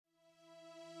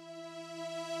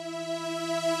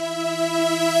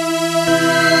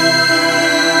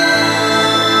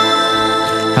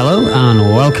and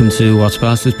welcome to What's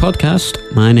Bastards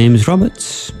podcast. My name is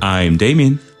Robert. I'm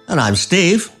Damien. And I'm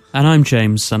Steve. And I'm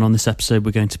James, and on this episode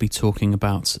we're going to be talking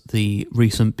about the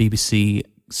recent BBC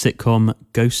sitcom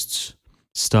Ghosts,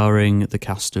 starring the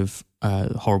cast of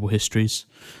Horrible Histories,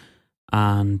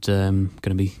 and going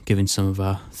to be giving some of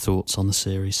our thoughts on the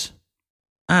series.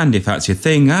 And if that's your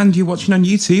thing and you're watching on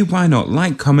YouTube, why not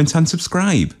like, comment and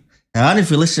subscribe? And if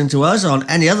you're listening to us on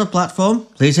any other platform,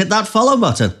 please hit that follow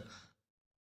button.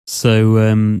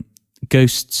 So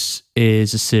Ghosts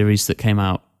is a series that came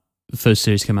out, the first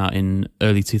series came out in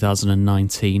early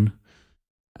 2019.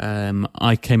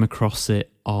 I came across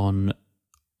it on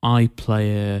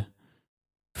iPlayer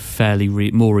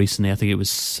fairly more recently. I think it was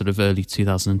sort of early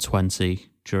 2020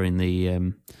 during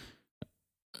the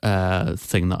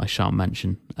thing that I shan't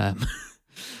mention.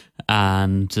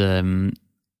 And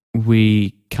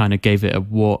we kind of gave it a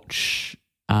watch,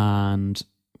 and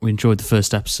we enjoyed the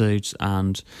first episode,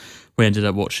 and we ended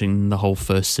up watching the whole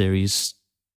first series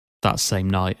that same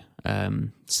night,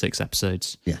 6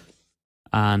 episodes. Yeah.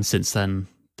 And since then,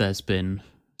 there's been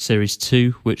series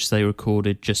 2, which they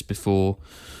recorded just before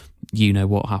You Know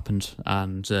What Happened,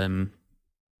 and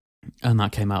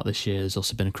that came out this year. There's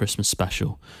also been a Christmas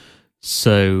special.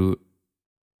 So,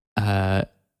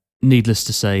 needless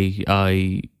to say,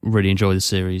 I really enjoy the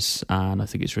series, and I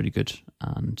think it's really good.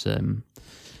 And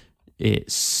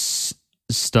it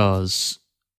stars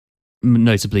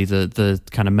notably the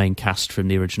kind of main cast from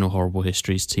the original Horrible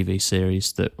Histories TV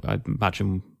series that I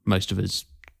imagine most of us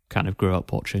kind of grew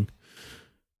up watching.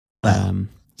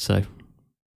 So,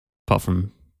 apart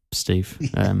from Steve,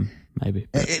 maybe.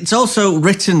 But It's also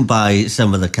written by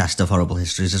some of the cast of Horrible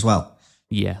Histories as well.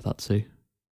 yeah, that too.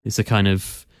 It's a kind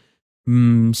of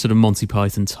sort of Monty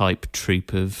Python type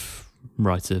troupe of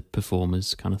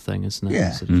writer-performers kind of thing, isn't it?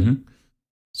 Yeah. Sort of thing.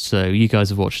 So you guys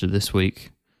have watched it this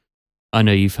week. I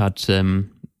know you've had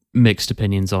mixed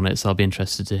opinions on it, so I'll be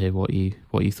interested to hear what you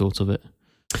thought of it.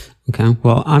 Okay,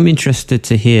 well, I'm interested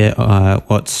to hear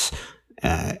what's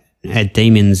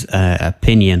Damien's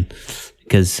opinion,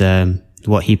 because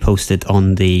what he posted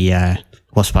on the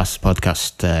What's Bastards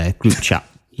podcast group chat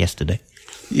yesterday.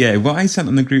 Yeah, what I sent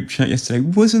on the group chat yesterday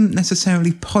wasn't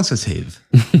necessarily positive.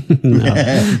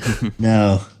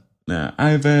 No. No,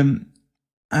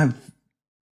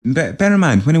 bear in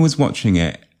mind, when I was watching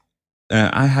it,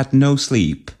 I had no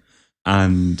sleep,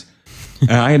 and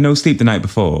I had no sleep the night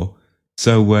before.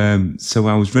 So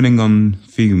I was running on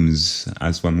fumes,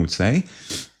 as one would say,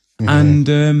 and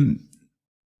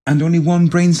only one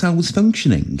brain cell was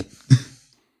functioning.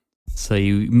 So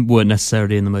you weren't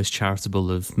necessarily in the most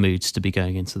charitable of moods to be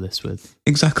going into this with.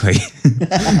 Exactly.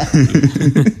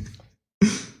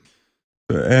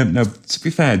 But no, to be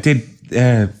fair,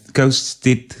 Ghosts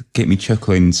did get me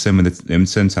chuckling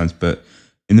sometimes, but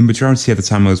in the majority of the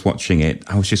time I was watching it,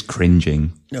 I was just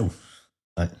cringing. No.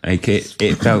 Like it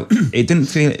didn't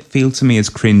feel to me as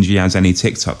cringy as any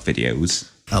TikTok videos.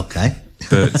 Okay.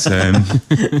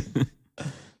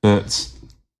 But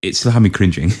it still had me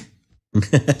cringing.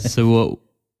 So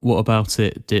what about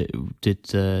it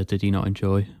did you not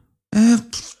enjoy?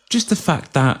 Just the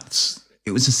fact that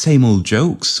it was the same old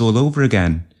jokes all over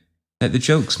again. Like the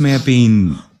jokes may have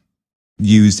been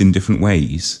used in different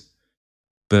ways,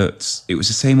 but it was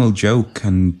the same old joke.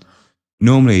 And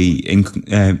normally in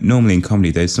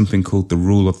comedy, there's something called the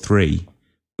rule of 3,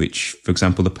 which, for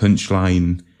example, if the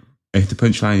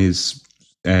punchline is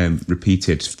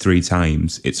repeated 3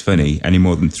 times, it's funny. Any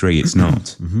more than 3, it's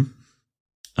not. Mm-hmm.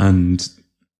 And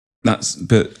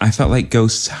but I felt like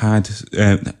Ghosts had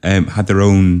their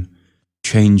own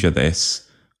change of this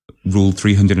rule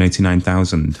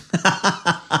 389,000.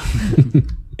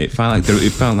 It felt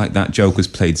like that joke was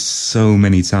played so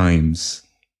many times.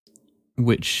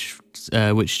 Which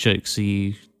jokes are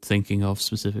you thinking of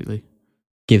specifically?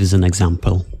 Give us an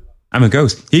example. I'm a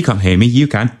ghost. He can't hear me. You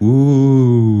can.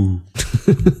 Ooh.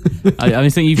 I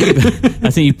think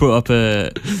you've brought up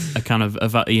a kind of a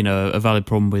valid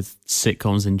problem with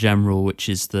sitcoms in general, which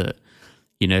is that,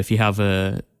 you know, if you have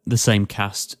the same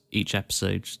cast each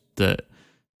episode, that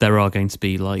there are going to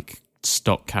be like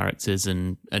stock characters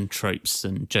and tropes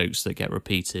and jokes that get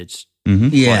repeated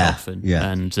quite often.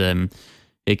 Yeah. And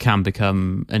it can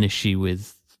become an issue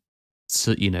with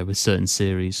certain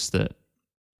series that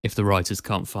if the writers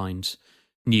can't find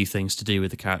new things to do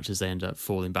with the characters, they end up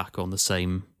falling back on the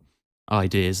same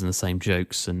ideas and the same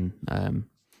jokes. And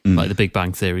like The Big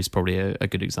Bang Theory is probably a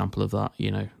good example of that,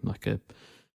 you know, like a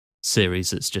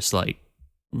series that's just like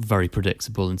very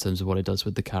predictable in terms of what it does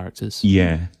with the characters.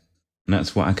 Yeah. And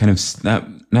that's what I kind of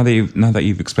now that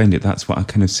you've explained it, that's what I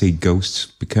kind of see Ghosts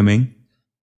becoming.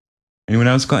 Anyone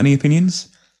else got any opinions?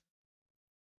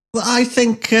 Well, I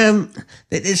think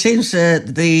it seems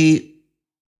the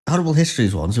Horrible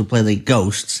Histories ones who play the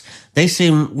ghosts, they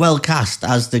seem well cast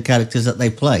as the characters that they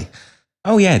play.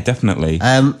 Oh yeah, definitely.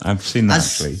 I've seen that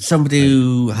As actually. somebody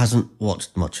who hasn't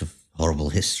watched much of Horrible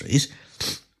Histories,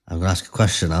 I'm going to ask a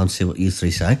question now and see what you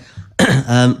three say.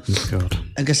 God.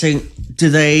 I'm guessing, do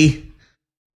they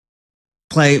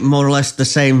play more or less the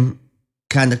same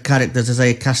kind of characters as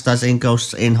they cast as in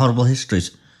Ghosts in Horrible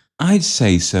Histories? I'd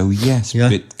say so, yes. Yeah.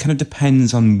 But it kind of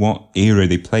depends on what era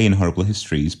they play in Horrible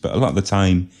Histories. But a lot of the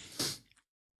time,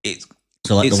 it's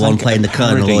So like It's the one like playing a the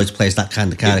Colonel parody. always plays that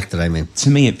kind of character, I mean. to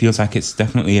me, it feels like it's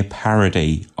definitely a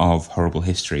parody of Horrible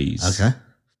Histories. Okay.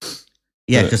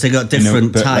 Yeah, But, because they got you know,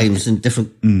 different but like- times and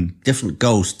different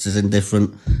ghosts is in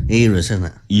different eras, isn't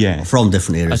it? Yeah. From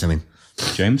different eras, I mean.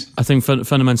 James? I think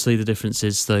fundamentally the difference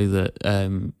is though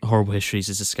that Horrible Histories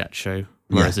is a sketch show,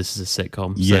 whereas this is a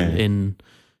sitcom. Yeah. So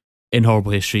in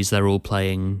Horrible Histories, they're all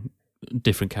playing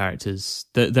different characters.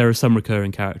 There are some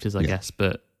recurring characters, I guess,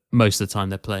 but most of the time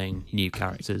they're playing new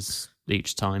characters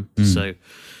each time. So,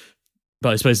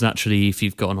 but I suppose naturally, if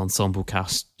you've got an ensemble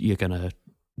cast, you're going to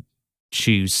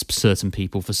choose certain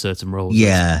people for certain roles.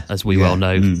 Yeah. As we well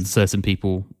know, certain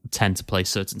people tend to play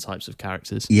certain types of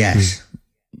characters. Yes.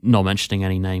 Not mentioning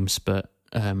any names, but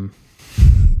from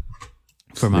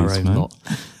our own Policeman. lot.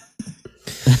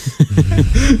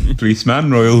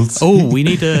 Policeman Royals. Oh, we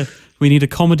need a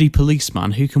comedy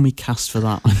policeman. Who can we cast for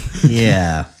that?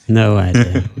 Yeah. No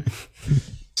idea.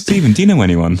 Stephen, do you know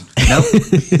anyone? Nope.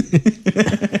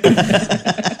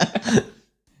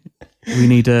 We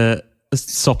need a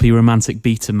soppy romantic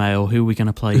beta male. Who are we going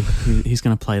to play? Who's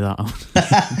going to play that on?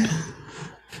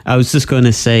 I was just going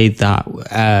to say that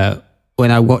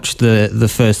when I watched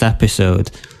the first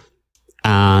episode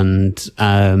and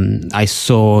I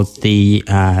saw the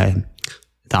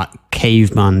that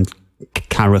caveman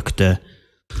character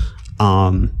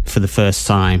for the first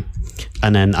time,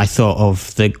 and then I thought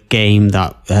of the game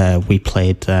that we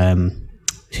played,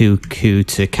 who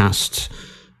to cast,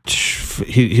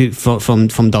 who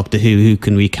from Doctor Who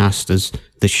can we cast as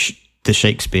the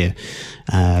Shakespeare,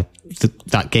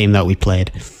 that game that we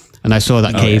played, and I saw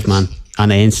that caveman,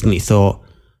 and I instantly thought,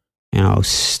 you know,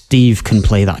 Steve can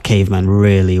play that caveman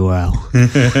really well.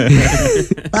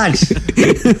 Thanks.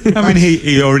 I mean,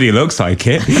 he already looks like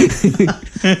it.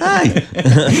 Hey.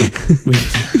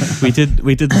 We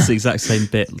did this exact same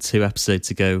bit 2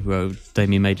 episodes ago where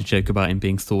Damien made a joke about him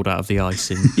being thawed out of the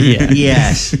ice.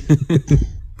 Yes.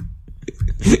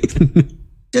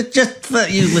 Just for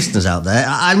you listeners out there,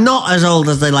 I'm not as old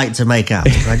as they like to make out.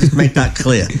 I just make that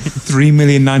clear.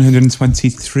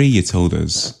 3,923,000, you told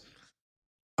us.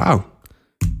 Wow.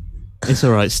 It's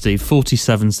all right, Steve.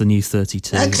 47's the new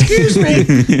 32. Excuse me.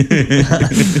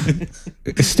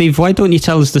 Steve, why don't you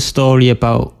tell us the story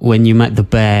about when you met the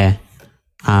bear?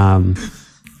 The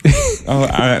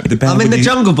bear. I'm in with the you-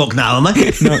 Jungle Book now, am I?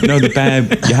 No, the bear.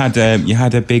 You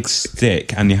had a big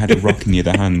stick and you had a rock in the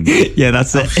other hand. Yeah,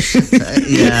 that's it.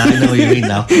 Yeah, I know what you mean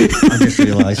now. I just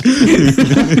realised.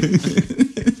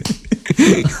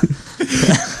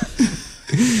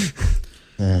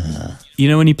 You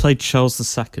know when he played Charles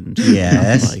II?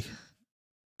 Yes. Like-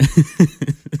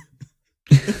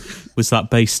 was that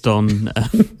based on?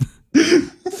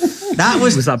 That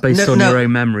was Was that based on your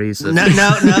own memories? Of, No.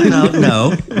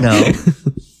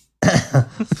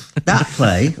 That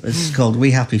play was called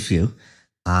We Happy Few,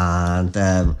 and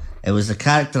it was the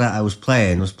character that I was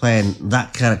playing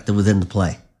that character within the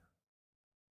play.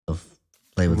 Of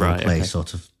play within Right, the play okay.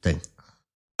 sort of thing.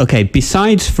 Okay,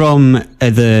 besides from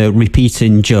the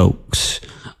repeating jokes,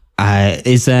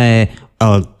 is there?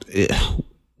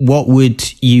 What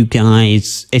would you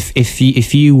guys,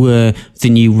 if you were the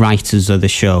new writers of the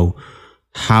show,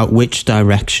 which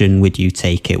direction would you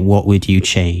take it? What would you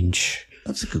change?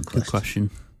 That's a good good question.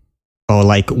 question. Or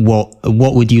like, what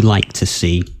would you like to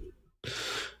see?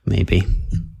 Maybe.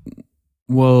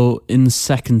 Well, in the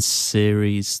second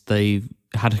series, they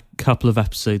had a couple of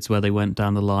episodes where they went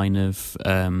down the line of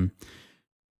kind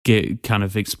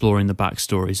of exploring the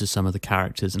backstories of some of the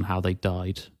characters and how they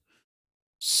died.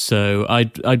 So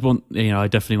I'd want, I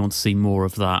definitely want to see more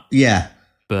of that. Yeah.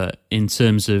 But in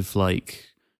terms of like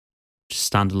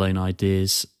standalone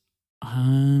ideas,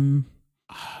 I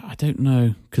don't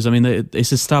know, because I mean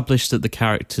it's established that the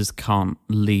characters can't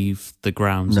leave the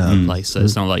grounds of the place, so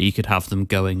it's not like you could have them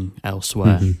going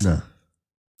elsewhere.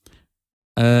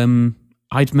 No.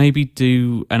 I'd maybe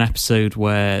do an episode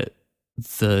where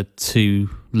the 2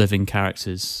 living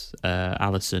characters,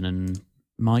 Alison and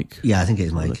Mike. Yeah, I think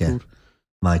it's Mike. what they're Yeah, called,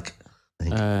 Mike. I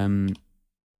think.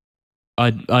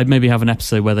 I'd maybe have an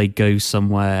episode where they go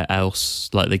somewhere else,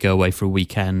 like they go away for a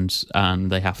weekend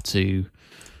and they have to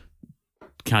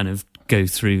kind of go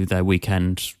through their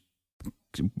weekend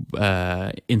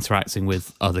interacting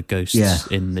with other ghosts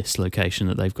in this location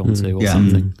that they've gone to or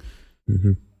something.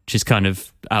 Mm-hmm. Which is kind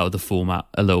of out of the format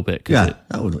a little bit because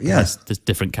there's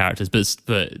different characters,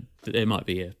 but it might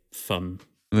be a fun.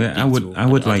 Yeah, I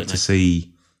would like to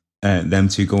see them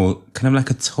two go kind of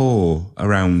like a tour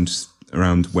around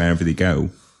wherever they go.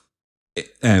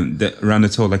 Around a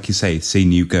tour, like you say, see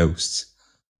new ghosts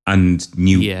and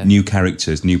new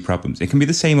characters, new problems. It can be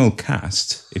the same old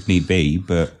cast if need be,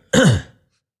 but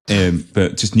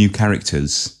just new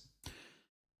characters.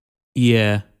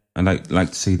 Yeah. I'd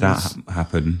like to see that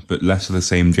happen, but less of the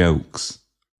same jokes.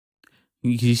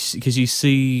 Because you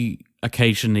see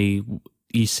occasionally,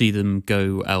 you see them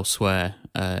go elsewhere,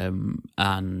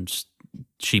 and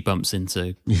she bumps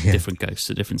into different ghosts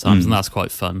at different times, and that's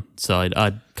quite fun. So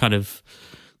I'd kind of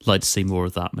like to see more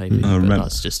of that, maybe. But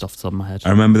that's just off the top of my head.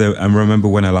 I remember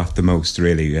when I laughed the most,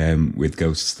 really, with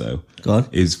ghosts though. Go on.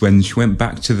 Is when she went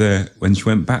back to the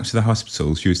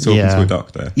hospital. She was talking to a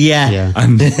doctor. Yeah.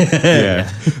 And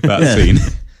that scene.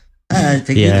 I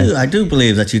think you do. I do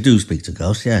believe that you do speak to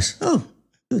ghosts. Yes. Oh,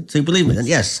 good. So you believe me? Then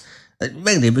yes.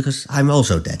 Mainly because I'm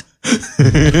also dead.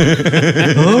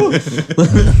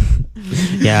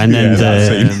 Yeah, and then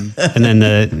and then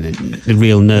the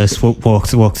real nurse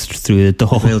walks through the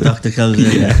door. The real doctor comes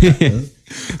in.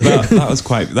 that was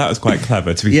quite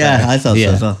clever. To be fair. Yeah, I thought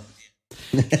so as well.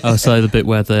 Oh, so the bit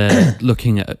where they're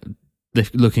looking at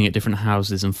different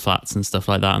houses and flats and stuff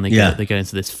like that, and they go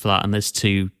into this flat, and there's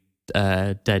two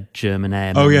dead German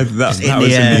airmen. Oh yeah,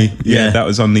 that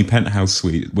was on the penthouse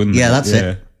suite, wasn't it? Yeah, that's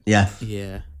it.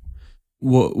 Yeah.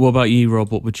 What about you,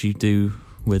 Rob? What would you do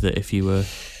with it if you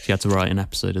had to write an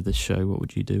episode of this show? What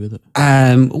would you do with it?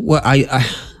 Well,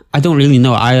 I don't really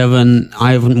know. I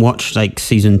haven't watched like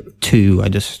season 2. I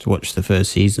just watched the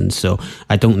first season, so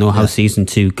I don't know how season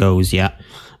 2 goes yet.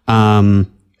 But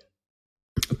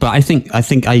I think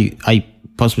I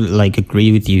possibly like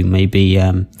agree with you. Maybe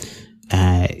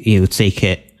take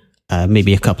it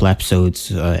maybe a couple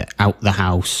episodes out the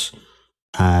house,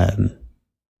 and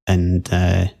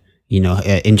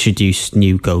introduce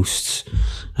new ghosts.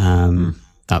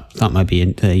 That might be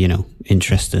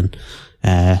interesting.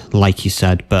 Like you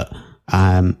said, but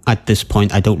at this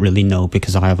point, I don't really know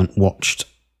because I haven't watched.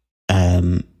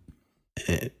 I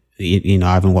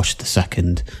haven't watched the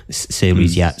second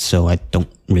series yet, so I don't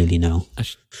really know.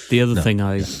 The other thing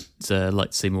I'd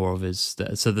like to see more of is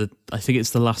I think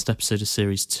it's the last episode of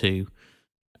series 2.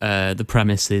 The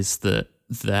premise is that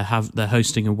they're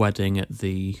hosting a wedding at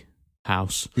the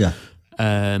house. Yeah.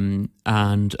 And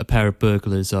a pair of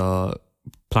burglars are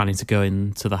planning to go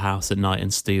into the house at night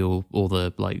and steal all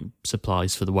the like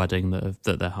supplies for the wedding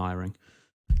that they're hiring.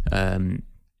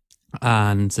 And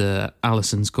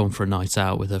Alison's gone for a night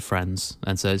out with her friends,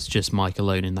 and so it's just Mike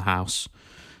alone in the house.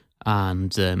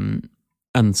 And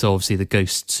so obviously the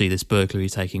ghosts see this burglary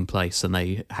taking place, and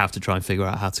they have to try and figure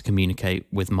out how to communicate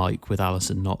with Mike with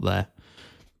Alison not there,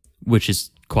 which is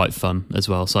quite fun as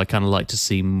well. So I kind of like to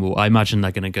see more. I imagine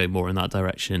they're going to go more in that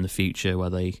direction in the future, where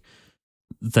they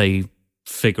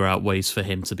figure out ways for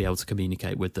him to be able to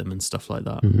communicate with them and stuff like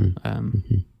that.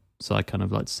 So I kind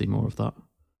of like to see more of that.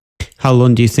 How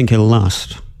long do you think it'll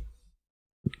last?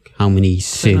 How many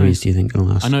series do you think it'll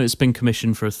last? I know it's been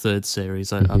commissioned for a third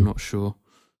series. I'm not sure.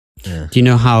 Yeah. Do you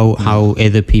know how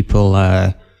other people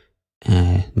like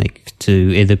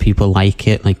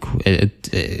it? Like,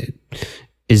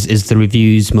 is the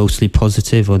reviews mostly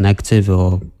positive or negative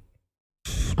or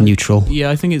neutral?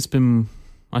 Yeah, I think it's been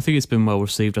well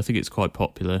received. I think it's quite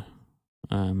popular.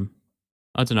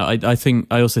 I don't know. I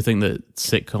also think that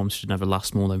sitcoms should never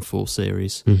last more than 4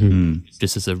 series,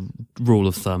 just as a rule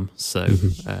of thumb. So,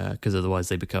 because otherwise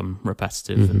they become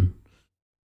repetitive. And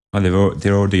well, they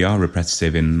already are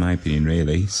repetitive, in my opinion,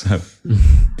 really. So,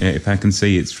 if I can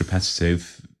see it's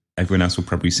repetitive, everyone else will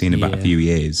probably see in about a few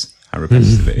years how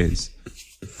repetitive it is.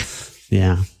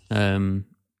 Yeah.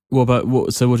 What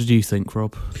did you think,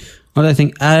 Rob? What do I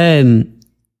think? I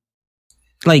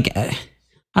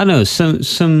don't know.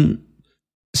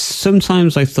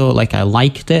 Sometimes I thought like I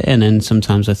liked it, and then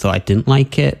sometimes I thought I didn't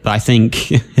like it. But I think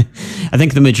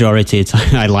the majority of the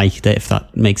time I liked it, if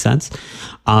that makes sense.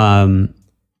 I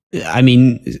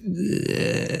mean,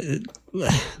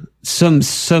 some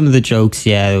of the jokes,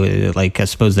 like I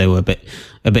suppose they were a bit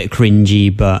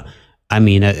cringy, but I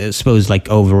mean, I suppose like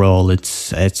overall, it's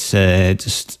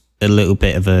just a little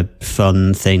bit of a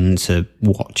fun thing to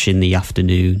watch in the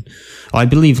afternoon. I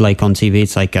believe like on TV,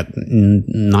 it's like at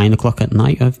 9 o'clock at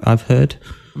night. I've heard.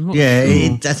 I'm not Yeah,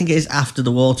 sure. I think it is after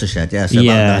the watershed. Yeah, so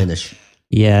Yeah. about 9ish.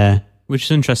 Yeah. Which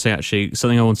is interesting, actually.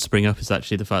 Something I wanted to bring up is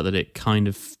actually the fact that it kind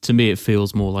of, to me, it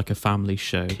feels more like a family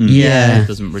show. Yeah. It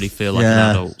doesn't really feel like Yeah.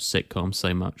 an adult sitcom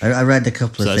so much. I read a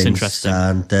couple So of that's things, interesting.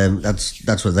 and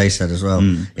that's what they said as well.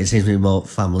 It seems to be more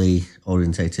family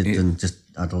orientated than just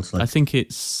adults. I Like, think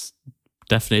it's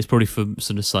probably for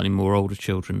sort of slightly more older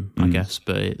children, I guess,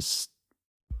 but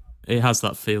it has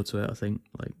that feel to it. I think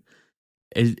like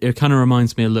it kind of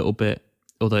reminds me a little bit,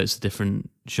 although it's a different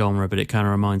genre, but it kind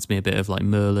of reminds me a bit of like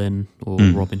Merlin or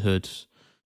Robin Hood.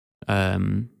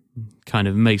 Kind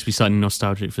of makes me slightly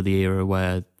nostalgic for the era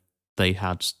where they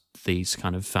had these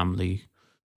kind of family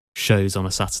shows on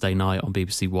a Saturday night on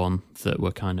BBC One that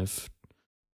were kind of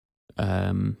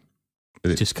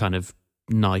just kind of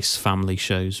nice family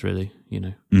shows, really, you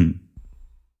know.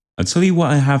 I'll tell you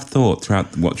what I have thought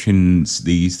throughout watching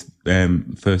these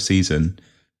first season.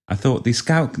 I thought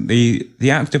the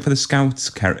actor for the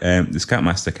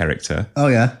Scoutmaster character oh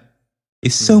yeah,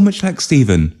 is so much like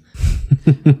Stephen.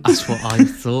 That's what I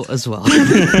thought as well.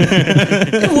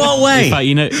 in what way? In fact,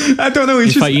 you know, I don't know. in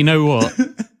fact, you know what?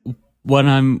 When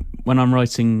I'm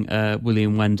writing Willie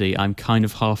and Wendy, I'm kind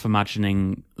of half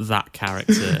imagining that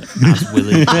character as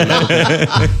Willie a little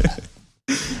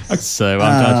bit. So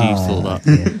I'm glad you thought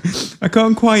that.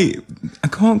 I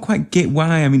can't quite get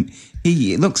why. I mean,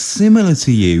 he looks similar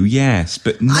to you, yes,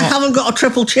 but not. I haven't got a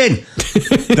triple chin.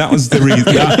 That was the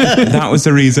reason. That was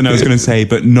the reason I was going to say,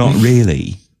 but not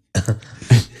really.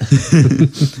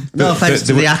 No offense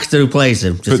to the actor who plays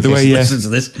him. Just the in case way, he yeah. listens to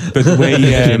this. But the way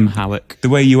Jim Howick. the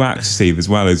way you act, Steve, as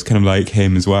well, is kind of like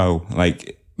him as well.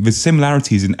 Like there's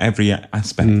similarities in every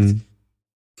aspect.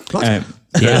 What?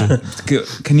 Yeah.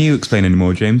 Can you explain any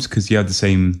more, James? Because you had the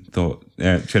same train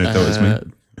of thought as me.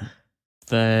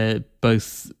 They're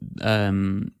both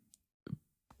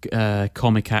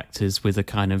comic actors with a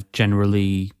kind of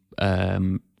generally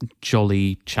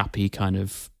jolly, chappy kind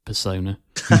of persona.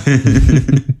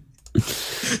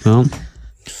 Well,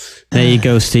 there you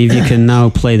go, Steve. You can now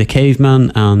play the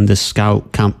caveman and the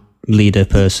scout camp leader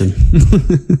person.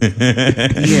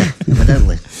 Yeah,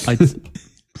 evidently.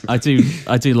 I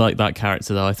do like that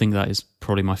character though. I think that is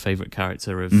probably my favourite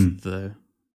character of the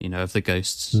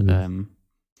ghosts.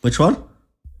 Which one?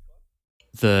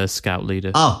 The scout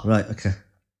leader, Oh, right, okay.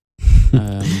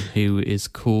 who is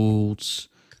called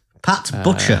Pat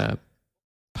Butcher,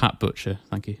 Pat Butcher.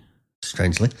 Thank you.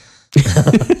 strangely.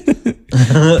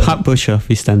 Pat Butcher,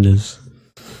 EastEnders.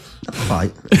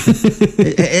 Quite.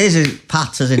 It is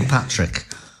Pat as in Patrick.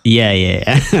 Yeah,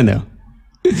 I know.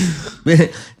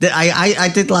 I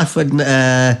did laugh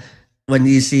when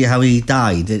you see how he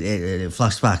died. It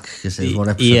flashed back because it was one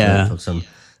episode. Yeah. Of some,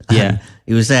 Yeah.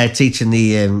 he was there teaching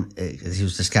the. He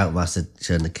was the scoutmaster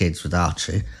showing the kids with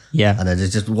archery. Yeah. And then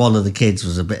there's just one of the kids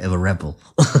was a bit of a rebel.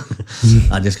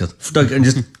 I just go stoink and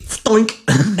just stoink.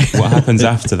 What happens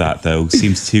after that, though,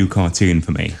 seems too cartoon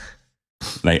for me.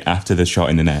 Like after the shot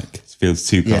in the neck, it feels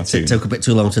too Yeah, cartoon. it took a bit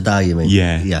too long to die. You mean?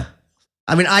 Yeah. yeah.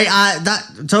 I mean, I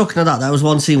that talking of that was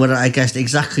one scene where I guessed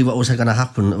exactly what was going to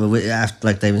happen. After,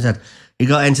 like David said, he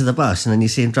got into the bus, and then you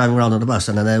see him driving around on the bus,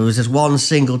 and then there was just one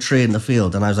single tree in the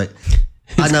field, and I was like,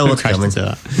 I know what's Crashed coming. into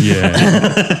that.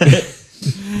 Yeah.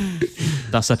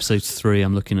 That's episode 3.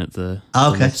 I'm looking at the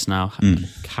Okay. list now.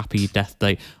 Happy Death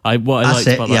Day. What I That's liked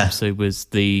it, about yeah. that episode was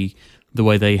the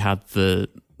way they had the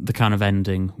kind of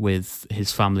ending with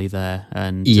his family there,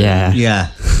 and Yeah. Yeah,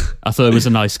 I thought it was a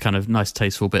nice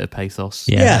tasteful bit of pathos.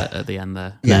 Yeah. At the end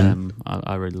there. Yeah.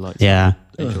 I really liked. it. Yeah.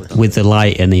 Enjoyed that. With the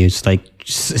light, and he was like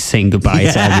saying goodbye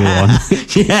to everyone.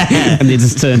 yeah. And it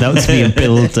just turned out to be a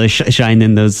build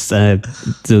shining those. I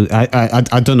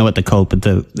don't know what they're called, but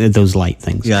those light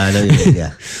things. Yeah, I know you mean,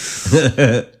 yeah.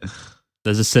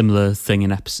 There's a similar thing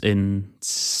in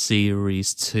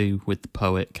series 2 with the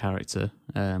poet character.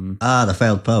 The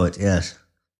failed poet, yes.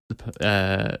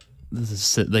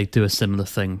 They do a similar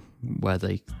thing where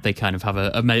they kind of have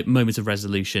a moment of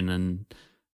resolution, and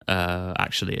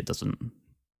actually it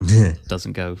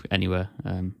doesn't go anywhere.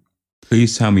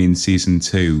 Please tell me in season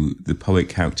 2 the poet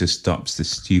character stops the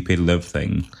stupid love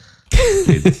thing.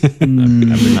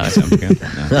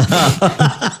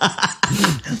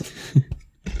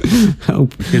 Oh,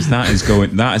 Because that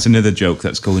is another joke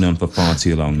that's going on for far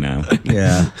too long now.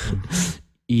 Yeah.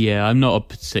 Yeah, I'm not a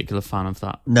particular fan of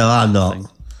that. No, I'm not. thing.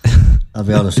 I'll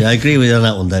be honest with you. I agree with you on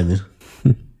that one, Damien.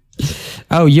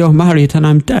 oh, you're married and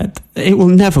I'm dead. It will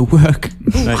never work.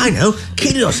 Oh, I know.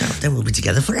 Kill yourself, then we'll be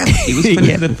together forever. It was funny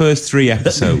Yeah. for the first 3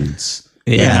 episodes.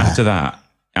 Yeah. And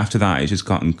after that, it just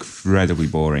got incredibly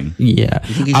boring. Yeah. I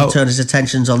think he should turn his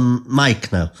attentions on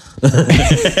Mike now.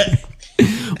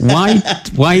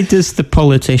 Why does the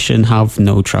politician have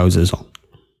no trousers on?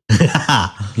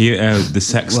 The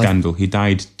sex scandal. He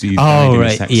died. In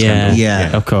right. a sex scandal.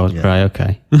 Yeah. Of course. Yeah. Right.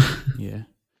 Okay. Yeah.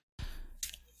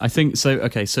 I think so.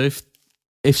 Okay, so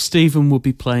if Stephen would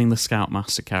be playing the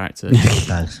Scoutmaster character,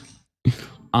 Thanks.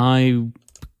 I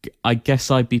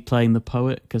guess I'd be playing the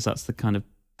poet because that's the kind of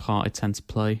part I tend to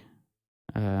play.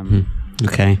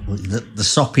 Okay. The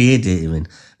soppy idiot, you mean?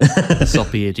 The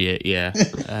soppy idiot, yeah.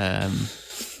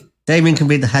 Damien can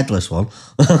be the headless one.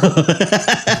 I've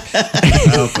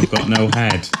got no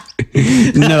head.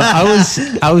 No,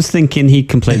 I was thinking he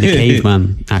can play the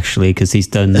caveman actually because he's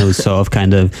done those sort of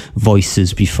kind of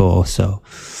voices before. So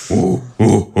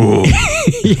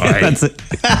yeah, that's it.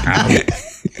 Ow.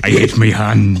 I hit my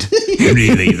hand.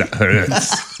 Really, that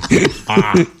hurts.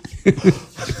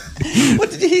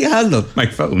 What did you hit your hand on? My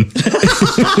phone.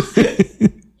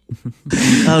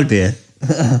 Oh dear.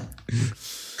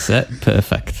 That's it.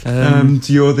 Perfect.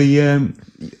 You're the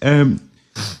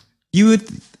you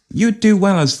would do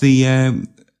well as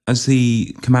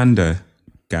the commander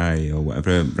guy or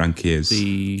whatever rank he is.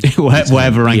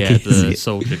 Whatever rank yeah, it is. the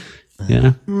soldier,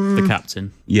 Yeah. the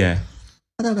captain. Yeah.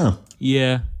 I don't know.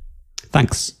 Yeah.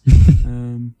 Thanks.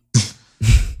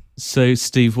 So,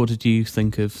 Steve, what did you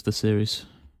think of the series?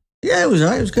 Yeah, it was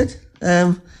alright. It was good.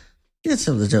 Yeah,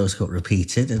 some of the jokes got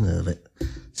repeated, and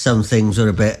some things were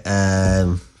a bit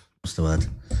what's the word?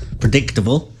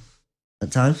 Predictable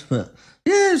at times, but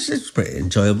yeah, it's a pretty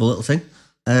enjoyable little thing.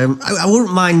 I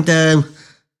wouldn't mind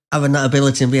having that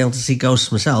ability and being able to see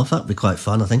ghosts myself. That'd be quite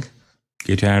fun, I think.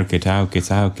 Get out, get out,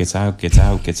 get out, get out, get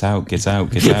out, get out, get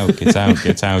out, get out, get out,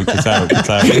 get out, get out, get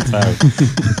out, get out.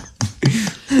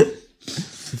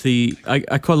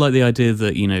 I quite like the idea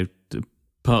that,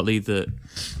 partly that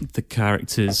the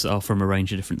characters are from a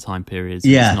range of different time periods.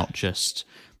 Yeah. It's not just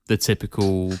the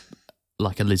typical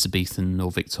like Elizabethan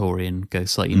or Victorian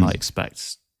ghosts like you might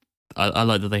expect. I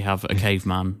like that they have a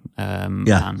caveman and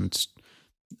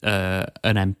a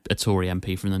Tory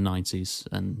MP from the 90s,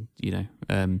 and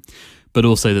but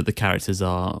also that the characters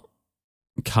are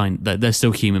they're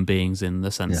still human beings in the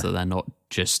sense that they're not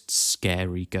just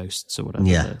scary ghosts or whatever.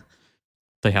 Yeah.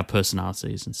 They have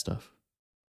personalities and stuff.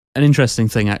 An interesting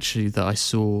thing actually that I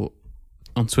saw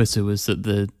on Twitter was that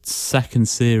the second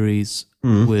series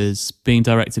was being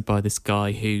directed by this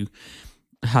guy who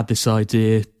had this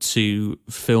idea to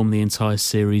film the entire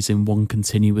series in one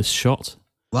continuous shot.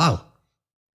 Wow.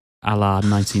 A la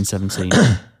 1917.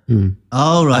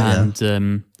 Oh, right,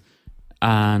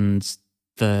 and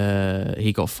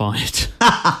he got fired.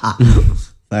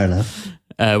 Fair enough.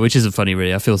 Which isn't funny,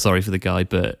 really. I feel sorry for the guy,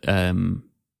 but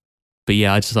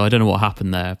yeah, I don't know what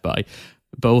happened there. But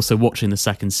also watching the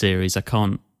second series, I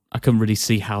couldn't really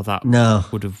see how that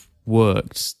would have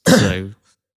worked. So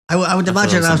I would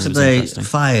imagine after they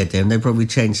fired him, they probably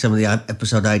changed some of the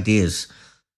episode ideas.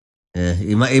 Yeah,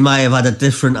 he might have had a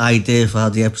different idea for how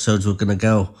the episodes were going to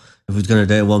go. If he was going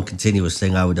to do one continuous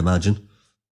thing, I would imagine.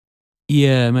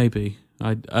 Yeah, maybe.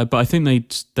 But I think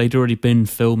they'd already been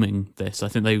filming this. I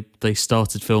think they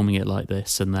started filming it like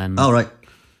this, and then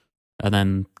and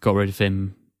then got rid of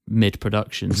him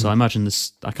mid-production. So I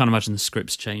can't imagine the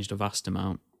scripts changed a vast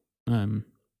amount.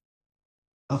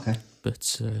 Okay,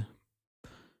 but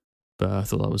I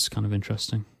thought that was kind of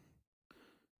interesting.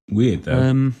 Weird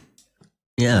though.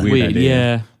 yeah, weird.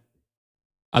 Yeah,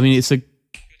 I mean, it's a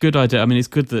good idea. I mean, it's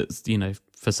good that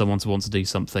for someone to want to do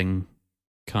something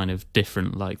kind of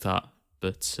different like that.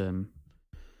 But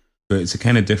it's a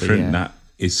kind of different that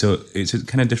it's a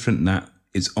kind of different that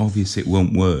it's obvious it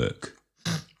won't work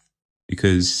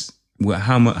because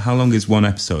how long is one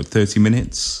episode? 30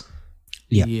 minutes.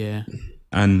 Yeah.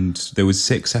 And there was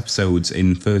 6 episodes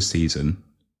in first season,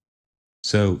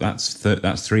 so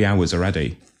that's 3 hours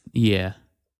already. Yeah.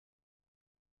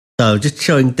 So just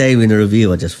showing Damien a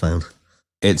review I just found.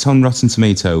 It's on Rotten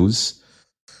Tomatoes.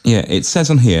 Yeah, it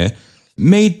says on here,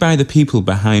 made by the people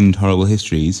behind Horrible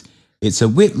Histories, it's a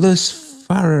witless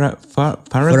farrago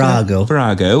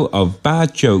of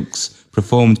bad jokes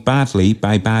performed badly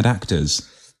by bad actors.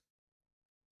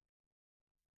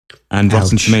 And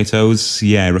Rotten Tomatoes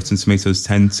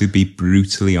tend to be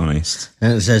brutally honest.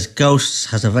 And it says, Ghosts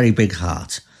has a very big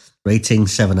heart. Rating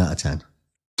 7 out of 10.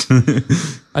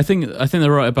 I think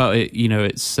they're right about it.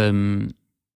 It's they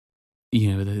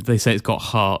say it's got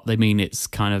heart. They mean it's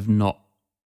kind of not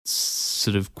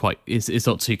sort of quite. It's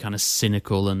not too kind of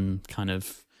cynical and kind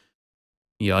of.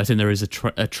 Yeah, I think there is a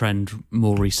trend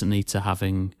more recently to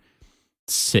having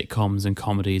sitcoms and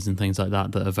comedies and things like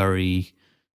that are very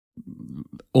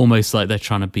almost like they're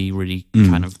trying to be really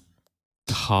kind of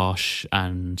harsh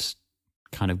and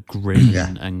kind of grim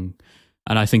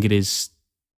And I think it is.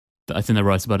 I think they're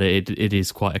right about it. It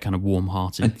is quite a kind of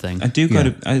warm-hearted thing. I do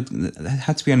I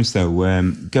had to be honest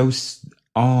though. Ghosts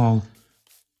are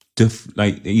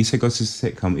like you said. Ghosts is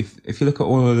a sitcom. If you look at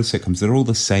all other sitcoms, they're all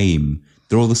the same.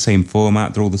 They're all the same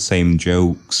format. They're all the same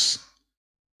jokes.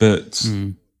 But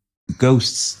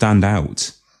Ghosts stand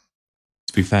out.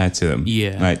 To be fair to them,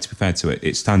 yeah. To be fair to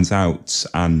it stands out,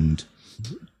 and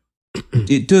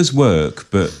it does work.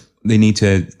 But they need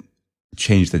to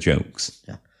change the jokes.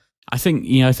 Yeah. I think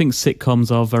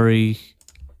sitcoms are very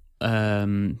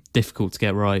difficult to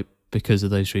get right because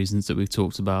of those reasons that we've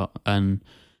talked about, and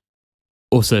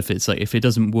also if it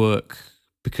doesn't work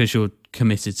because you're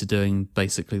committed to doing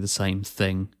basically the same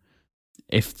thing.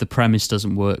 If the premise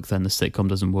doesn't work, then the sitcom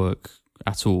doesn't work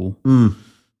at all.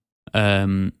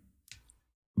 But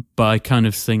I kind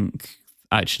of think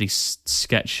actually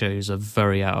sketch shows are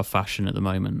very out of fashion at the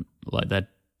moment. Like they're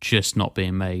just not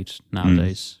being made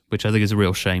nowadays, which I think is a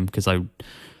real shame because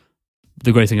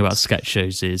the great thing about sketch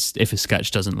shows is if a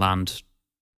sketch doesn't land,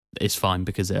 it's fine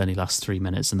because it only lasts 3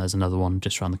 minutes and there's another one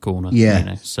just around the corner.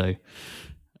 Yeah. So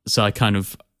I kind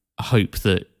of hope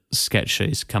that sketch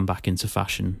shows come back into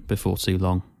fashion before too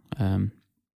long,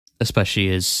 especially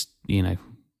as,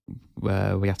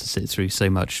 where we have to sit through so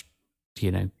much,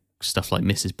 stuff like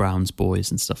Mrs. Brown's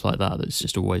Boys and stuff like that that's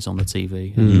just always on the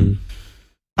TV.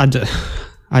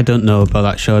 I don't know about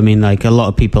that show. I mean, like, a lot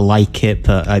of people like it,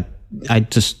 but I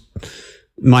just,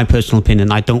 my personal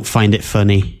opinion, I don't find it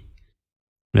funny,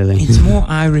 really. It's more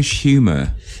Irish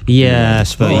humour.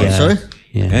 Yes, but yeah. Sorry?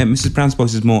 Yeah. Mrs. Brown's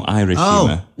Boys is more Irish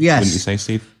humour. Yes. Wouldn't you say,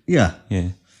 Steve? Yeah. Yeah.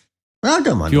 I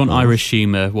don't mind. If you want Irish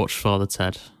humour, watch Father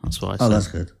Ted. That's what I say. Oh, that's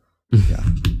good. Yeah.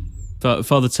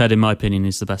 Father Ted, in my opinion,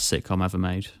 is the best sitcom ever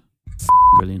made.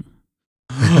 Brilliant.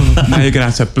 Now you're going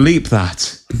to have to bleep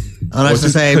that. I like to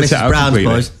say put it Mrs. out Brown's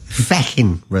completely. Boys.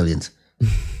 Fecking brilliant.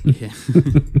 Yeah.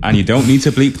 And you don't need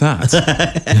to bleep that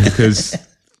because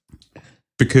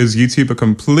YouTube are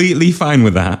completely fine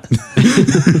with that.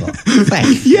 Feck.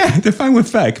 Yeah, they're fine with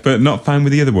feck, but not fine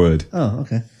with the other word. Oh,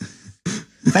 okay.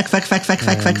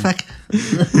 Feck.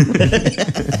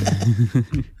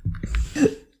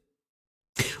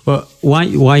 Well,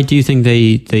 why do you think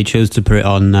they chose to put it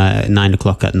on 9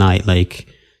 o'clock at night? Like,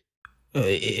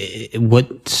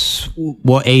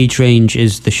 what age range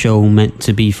is the show meant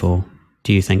to be for,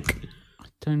 do you think? I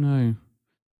don't know.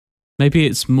 Maybe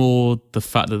it's more the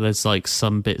fact that there's like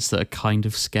some bits that are kind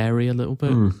of scary a little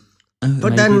bit. But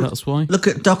Maybe then that's why. look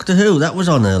at Doctor Who. That was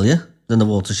on earlier than The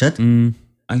Watershed.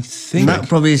 I think That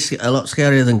probably is a lot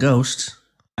scarier than Ghosts.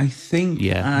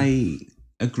 Yeah. I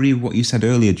agree with what you said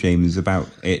earlier, James, about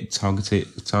it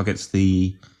targets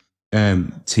the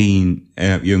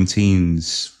young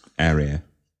teens area.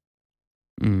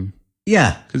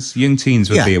 Yeah. Because young teens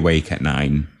would be awake at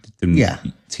 9. Yeah.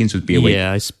 Teens would be awake.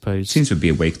 Yeah, I suppose. Teens would be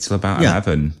awake till about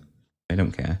 11. They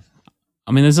don't care.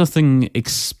 I mean, there's nothing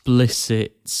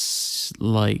explicit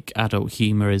like adult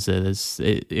humour, is there? There's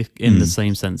in the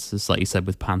same sense as, like you said,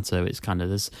 with Panto, it's kind of,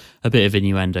 there's a bit of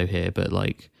innuendo here, but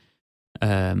like,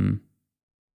 when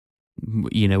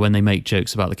they make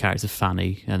jokes about the character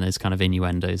Fanny and there's kind of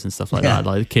innuendos and stuff like that,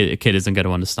 like a kid isn't going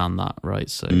to understand that, right?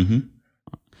 So,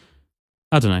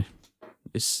 I don't know.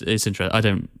 It's interesting. I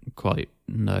don't quite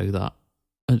know that.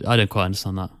 I don't quite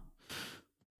understand that,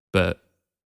 but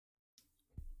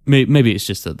maybe it's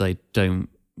just that they don't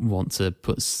want to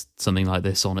put something like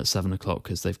this on at 7 o'clock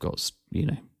because they've got,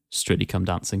 Strictly Come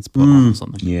Dancing to put on or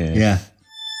something. Yeah.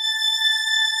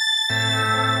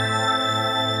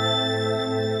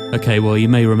 Okay, well, you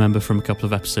may remember from a couple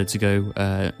of episodes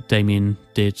ago, Damien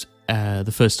did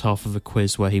the first half of a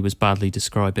quiz where he was badly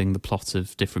describing the plot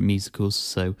of different musicals,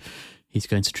 so he's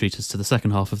going to treat us to the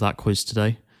second half of that quiz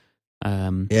today.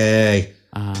 Yay.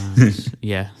 And,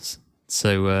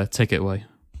 so take it away.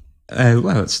 Well,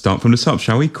 let's start from the top,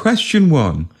 shall we? Question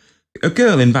 1. A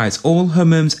girl invites all her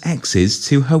mum's exes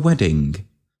to her wedding.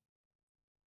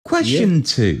 Question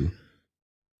 2.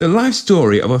 The life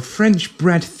story of a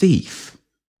French-bred thief.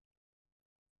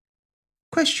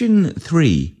 Question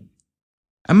 3.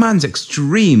 A man's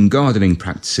extreme gardening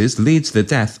practices lead to the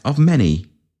death of many.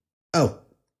 Oh,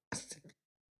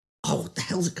 what the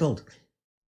hell's it called?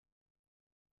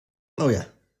 Oh, yeah.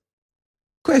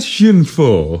 Question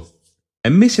 4. A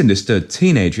misunderstood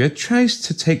teenager tries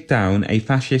to take down a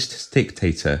fascist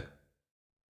dictator.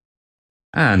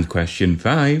 And question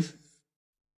 5.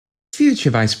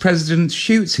 Future Vice President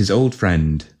shoots his old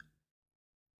friend.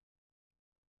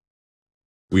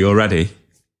 We all ready?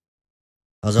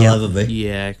 As I'll ever be.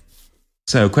 Yeah.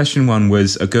 So question 1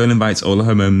 was a girl invites all of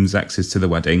her mum's exes to the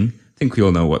wedding. I think we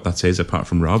all know what that is, apart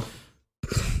from Rob.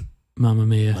 Mamma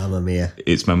Mia. Mamma Mia.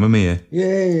 It's Mamma Mia.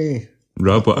 Yay.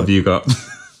 Rob, what have you got?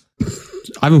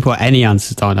 I haven't put any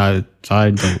answers on. I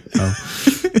don't know.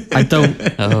 I don't.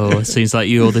 Oh, it seems like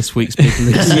you're this week's big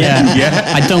list.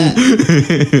 Yeah. I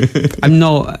don't. I'm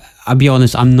not. I'll be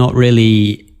honest. I'm not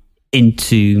really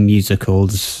into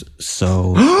musicals.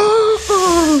 So.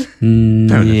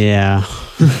 Yeah.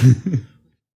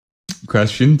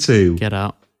 Question 2. Get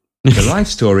out. The life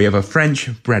story of a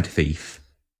French bread thief.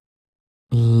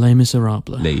 Les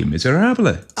Miserables. Les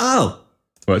Miserables. Oh,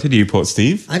 What did you put,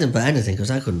 Steve? I didn't put anything because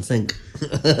I couldn't think.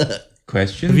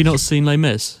 Question. Have you not seen Les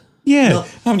Mis? Yeah. Not-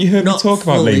 Haven't you heard me not talk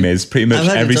about fully. Les Mis pretty much I've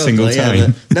heard you every talk single about it, yeah,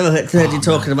 time? but never heard you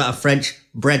talking about a French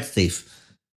bread thief.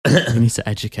 We need to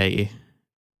educate you.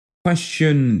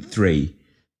 Question 3.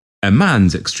 A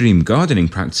man's extreme gardening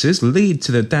practices lead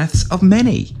to the deaths of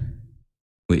many.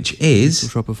 Which Little is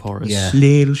Shop of Horrors. Yeah.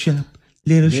 Little Shop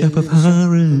of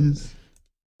Horrors.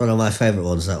 One of my favourite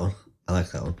ones, that one. I like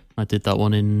that one. I did that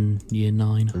one in year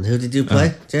 9. And who did you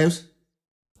play, James?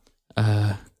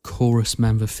 Chorus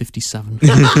member 57. Wow,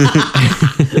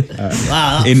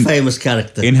 that's a famous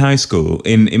character. In high school,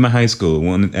 in my high school,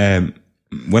 one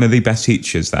of the best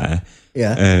teachers there,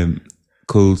 yeah.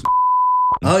 called,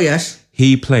 Oh, yes.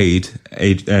 he played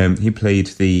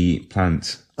the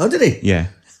plant. Oh, did he? Yeah.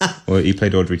 Or he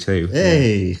played Audrey too.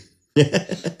 Hey.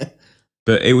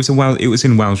 But it was in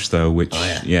Welsh though, which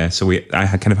so I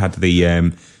had kind of had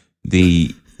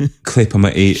the clip on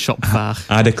my ear. Shopvac.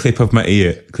 I had a clip on my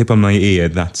ear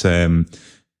that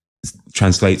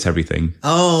translates everything.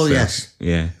 Oh, So, yes.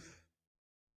 Yeah.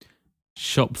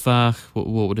 Shopvac.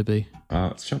 What would it be?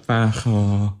 Shop back.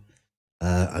 Oh.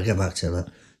 I'll get back to you on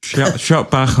that.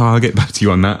 Shop back. I'll get back to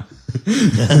you on that.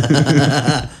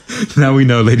 Now we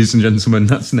know, ladies and gentlemen,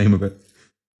 that's the name of it.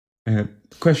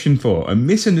 Question 4. A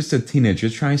misunderstood teenager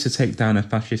tries to take down a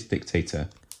fascist dictator.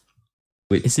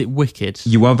 Is it Wicked?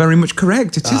 You are very much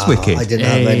correct. It is Wicked. I didn't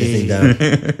have anything down.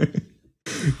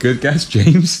 Good guess,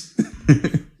 James.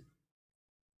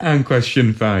 And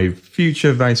question 5.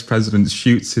 Future vice president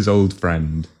shoots his old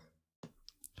friend.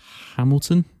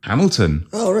 Hamilton? Hamilton.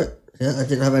 Oh, right. Yeah, I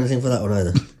didn't have anything for that one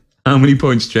either. How many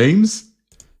points, James?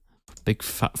 Big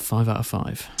fat 5 out of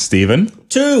 5. Stephen.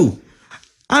 2.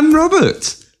 And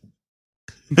Robert.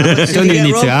 Don't you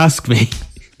need to ask me?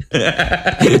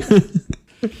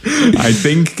 I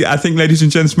think, ladies and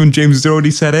gentlemen, James has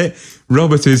already said it.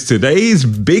 Robert is today's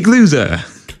big loser.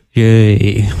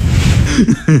 Yay.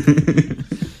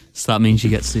 So that means you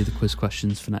get to do the quiz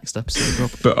questions for next episode,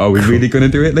 Rob. But are we really going to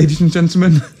do it, ladies and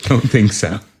gentlemen? Don't think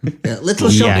so. Yeah, Little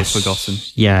Shop. Yes. Forgotten.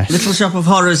 Yes. Little Shop of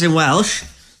Horrors in Welsh.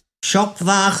 Siop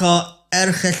fach o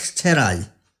erchyll terau.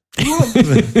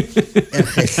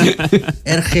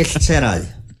 Erchyll terau.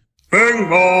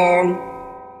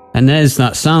 And there's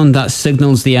that sound that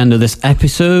signals the end of this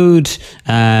episode.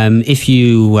 If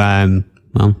you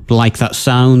like that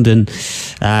sound and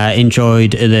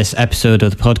enjoyed this episode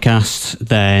of the podcast,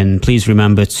 then please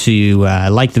remember to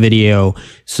like the video,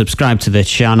 subscribe to the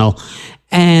channel,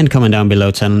 and comment down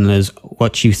below telling us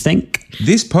what you think.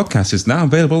 This podcast is now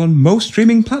available on most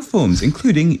streaming platforms,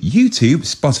 including YouTube,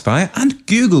 Spotify, and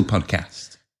Google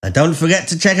Podcasts. And don't forget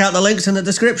to check out the links in the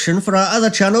description for our other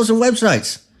channels and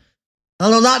websites.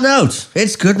 And on that note,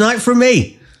 it's good night from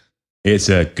me. It's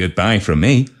a goodbye from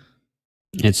me.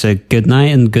 It's a good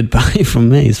night and goodbye from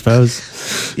me, I suppose.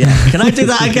 Yeah, can I do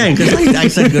that again? Because I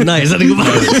said good night. Is that a goodbye?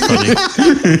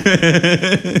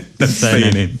 That's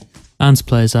staying in. And to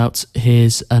play us out,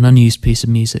 here's an unused piece of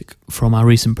music from our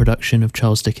recent production of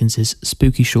Charles Dickens's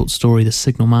spooky short story, The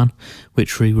Signal Man,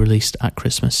 which we released at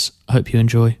Christmas. I hope you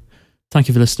enjoy. Thank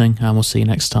you for listening, and we'll see you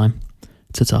next time.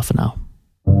 Ta-ta for now.